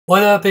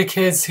What up, big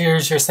kids?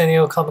 Here's your San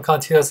Diego Comic-Con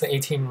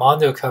 2018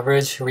 Mondo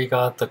coverage. Here we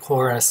got the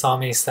Korra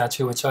Asami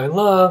statue, which I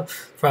love,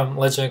 from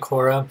Legend of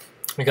Korra.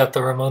 We got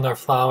the Ramona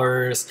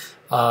Flowers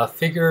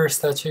figure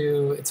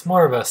statue. It's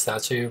more of a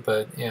statue,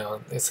 but you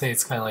know, they say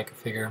it's kind of like a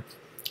figure.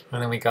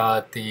 And then we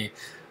got the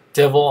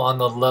Devil on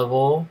the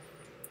Level,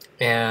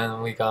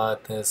 and we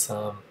got this.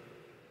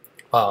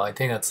 Wow, I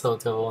think that's still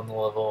Devil on the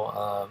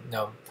Level.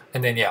 No,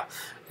 and then yeah,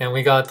 and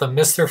we got the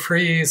Mr.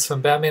 Freeze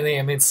from Batman the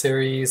Animated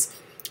Series.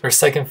 Her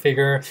second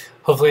figure.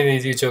 Hopefully they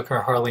do Joker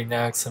and Harley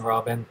next, and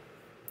Robin.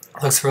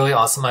 Looks really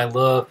awesome. I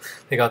love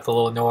they got the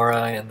little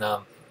Nora and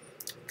the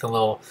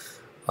little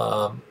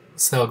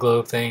snow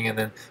globe thing, and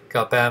then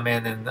got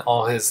Batman and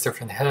all his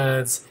different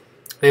heads.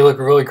 They look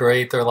really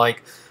great. They're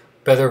like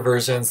better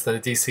versions of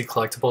the DC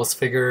Collectibles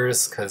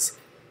figures because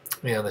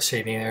you know the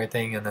shading and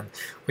everything. And then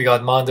we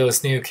got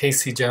Mondo's new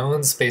Casey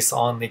Jones based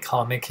on the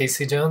comic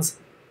Casey Jones.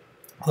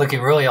 Looking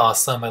really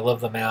awesome. I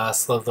love the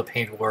mask. Love the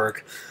paint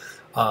work.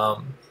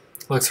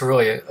 Looks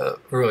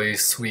really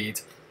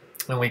sweet.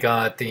 And we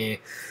got the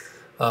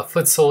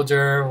Foot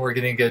Soldier. We're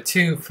gonna get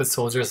two Foot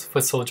Soldiers,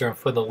 Foot Soldier and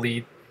Foot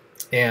Elite,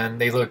 and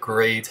they look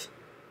great.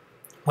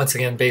 Once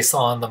again, based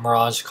on the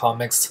Mirage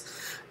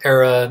Comics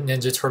era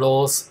Ninja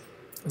Turtles,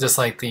 just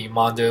like the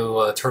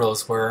Mondo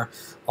Turtles were.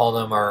 All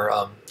of them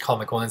are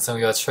comic ones. And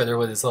we got Shredder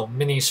with his little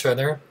mini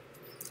Shredder.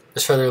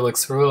 The Shredder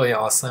looks really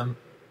awesome.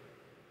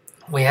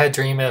 We had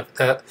Dream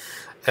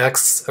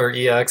X or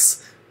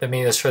EX. That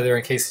made the Shredder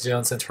and Casey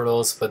Jones and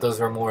Turtles, but those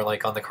were more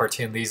like on the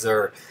cartoon. These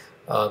are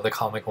the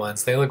comic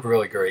ones. They look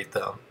really great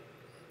though.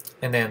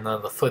 And then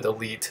the Foot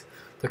Elite,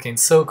 looking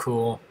so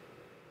cool.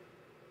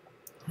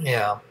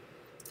 Yeah,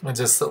 I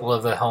just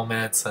love the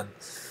helmets, and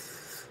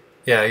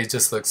yeah, he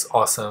just looks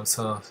awesome.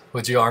 So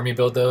would you army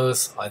build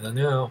those? I don't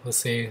know. Let's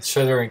see.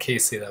 Shredder and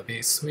Casey, that'd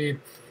be sweet.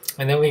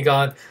 And then we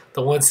got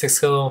the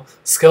 1/6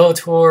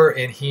 Skeletor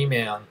and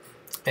He-Man.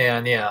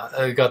 And yeah,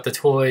 I got the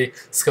toy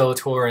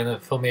Skeletor and the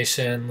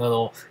Filmation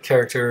little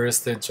characters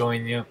to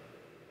join you.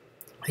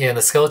 Yeah, the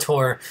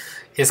Skeletor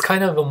is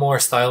kind of a more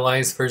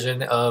stylized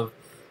version of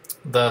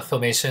the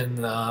Filmation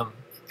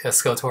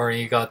Skeletor.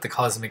 You got the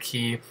Cosmic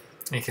Key.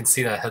 And you can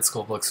see that head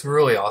sculpt looks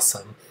really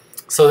awesome.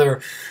 So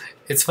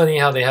it's funny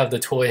how they have the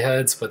toy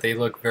heads, but they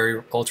look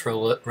very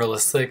ultra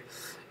realistic.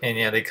 And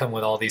yeah, they come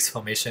with all these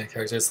Filmation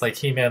characters. Like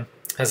He-Man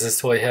has his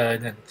toy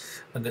head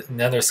and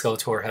another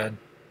Skeletor head,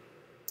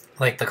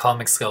 like the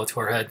comic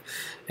Skeletor head.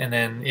 And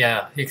then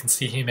yeah, you can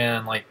see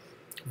He-Man like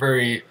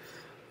very,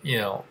 you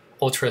know,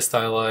 ultra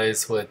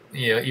stylized with,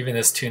 you know, even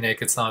his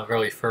tunic, it's not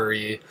really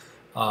furry,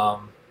 but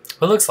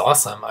it looks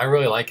awesome. I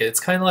really like it. It's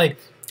kind of like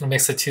a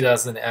mix of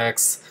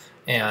 2000X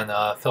and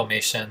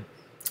Filmation.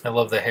 I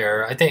love the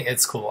hair. I think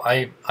it's cool.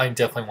 I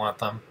definitely want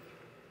them.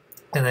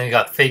 And then you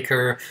got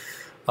Faker.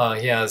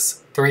 He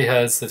has 3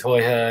 heads: the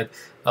toy head,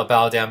 a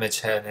bow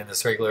damage head, and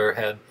his regular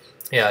head.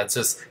 Yeah, it's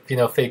just, if you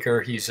know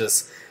Faker, he's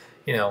just,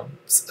 you know,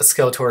 a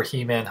Skeletor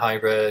He-Man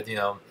hybrid, you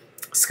know,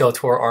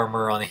 Skeletor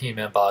armor on the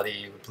He-Man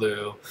body,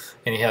 blue,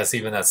 and he has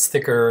even that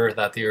sticker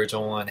that the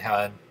original one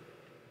had.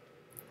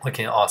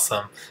 Looking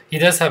awesome. He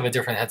does have a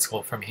different head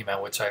sculpt from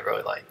He-Man, which I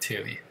really like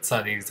too. It's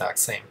not the exact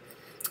same.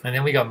 And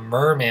then we got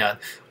Mer-Man,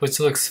 which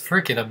looks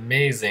freaking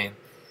amazing.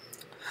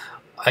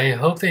 I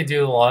hope they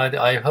do a lot.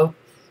 I hope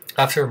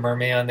after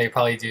Mer-Man they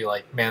probably do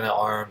like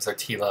Man-at-Arms or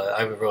Tila.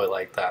 I would really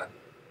like that.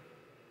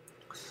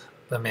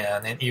 The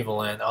Man and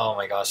Evelyn, oh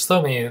my gosh,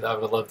 so many I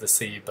would love to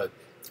see, but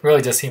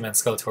really just He-Man and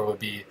Skeletor would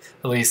be,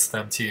 at least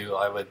them two,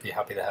 I would be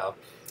happy to have.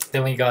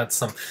 Then we got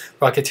some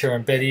Rocketeer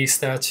and Betty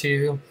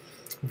statue,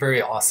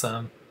 very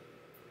awesome.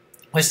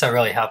 Wish that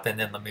really happened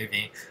in the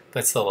movie,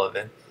 but still love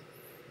it.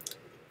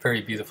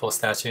 Very beautiful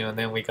statue. And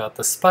then we got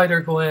the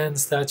Spider-Gwen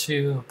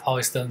statue,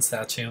 Polystone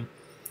statue.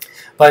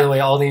 By the way,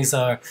 all these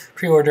are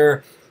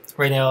pre-order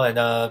right now at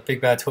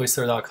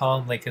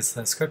bigbadtoystore.com, link is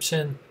in the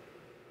description.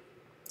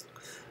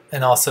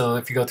 And also,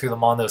 if you go through the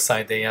Mondo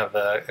site, they have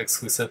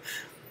exclusive.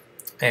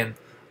 And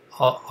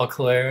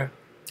Auclair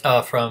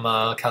from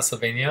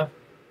Castlevania.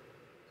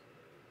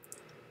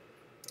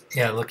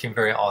 Yeah, looking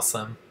very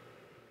awesome.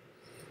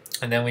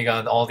 And then we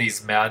got all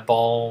these Mad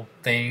Ball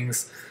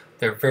things.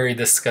 They're very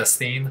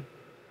disgusting.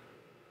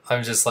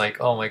 I'm just like,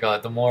 oh my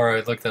god, the more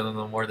I looked at them,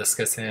 the more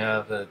disgusting I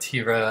have. The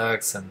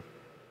T-Rex and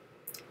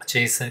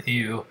Jason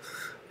Ew.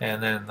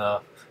 And then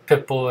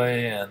Pip-Boy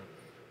and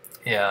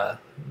yeah,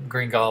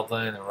 Green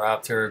Goblin and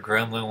Raptor.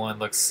 Gremlin one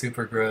looks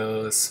super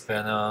gross.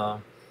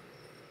 Venom.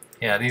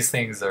 Yeah, these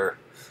things are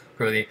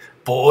really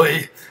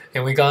boy.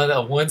 And we got a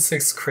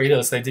 1/6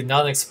 Kratos. I did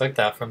not expect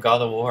that from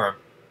God of War.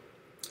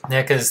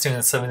 NECA is doing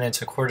a 7"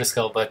 and quarter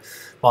scale, but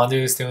Mondo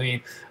is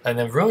doing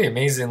a really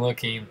amazing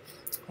looking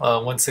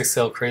 1/6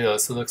 scale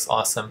Kratos. It looks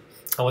awesome.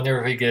 I wonder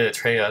if we get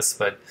Atreus,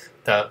 but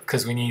that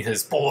because we need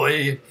his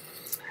boy.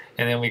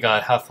 And then we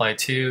got Half-Life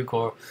 2,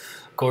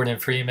 Gordon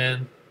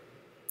Freeman.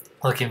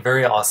 Looking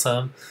very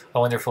awesome. I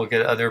wonder if we'll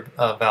get other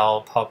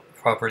Valve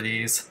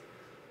properties,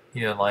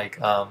 you know, like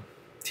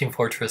Team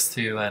Fortress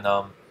 2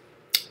 and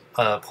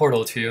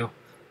Portal 2,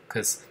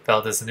 because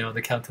Valve doesn't know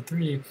the count to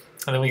 3.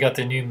 And then we got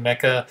the new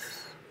Mecha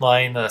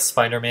line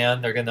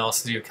Spider-Man. They're going to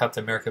also do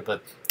Captain America,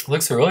 but it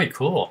looks really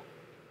cool.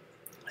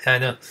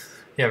 And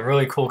yeah,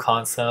 really cool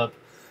concept.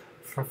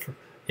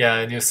 Yeah,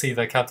 and you'll see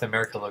that Captain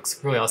America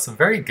looks really awesome.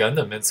 Very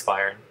Gundam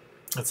inspired.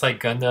 It's like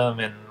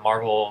Gundam and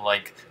Marvel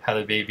like had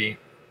a baby.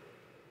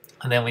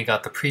 And then we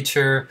got the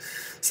Preacher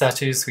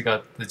statues. We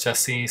got the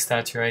Jesse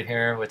statue right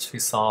here, which we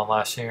saw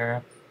last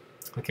year.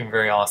 Looking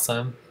very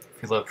awesome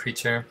if you love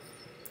Preacher.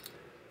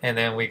 And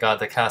then we got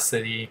the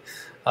Cassidy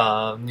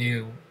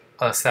new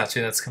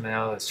statue that's coming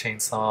out with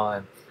Chainsaw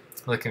and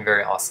looking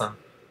very awesome.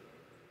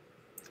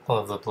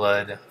 Love the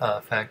blood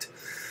effect.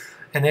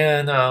 And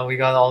then we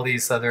got all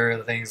these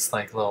other things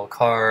like little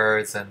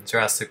cards and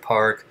Jurassic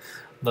Park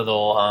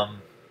little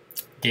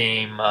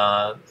game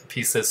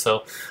pieces.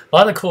 So a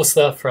lot of cool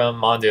stuff from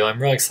Mondo.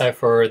 I'm really excited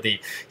for the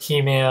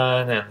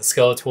He-Man and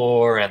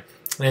Skeletor and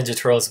Ninja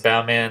Turtles,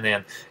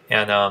 Batman,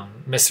 and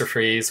Mr.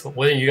 Freeze.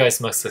 What are you guys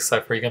most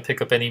excited for? Are you going to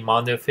pick up any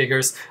Mondo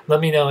figures? Let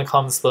me know in the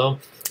comments below.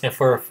 And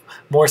for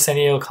more San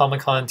Diego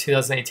Comic-Con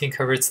 2018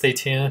 coverage, stay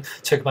tuned.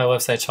 Check my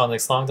website,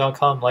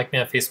 SeanLexLong.com. Like me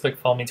on Facebook,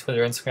 follow me on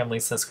Twitter, Instagram,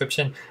 links in the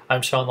description.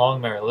 I'm Sean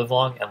Long. May I live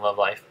long and love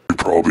life. You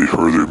probably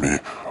heard of me.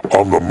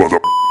 I'm the mother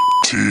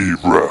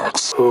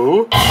T-Rex.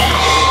 Who?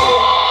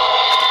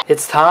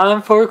 It's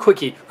time for a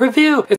quickie review.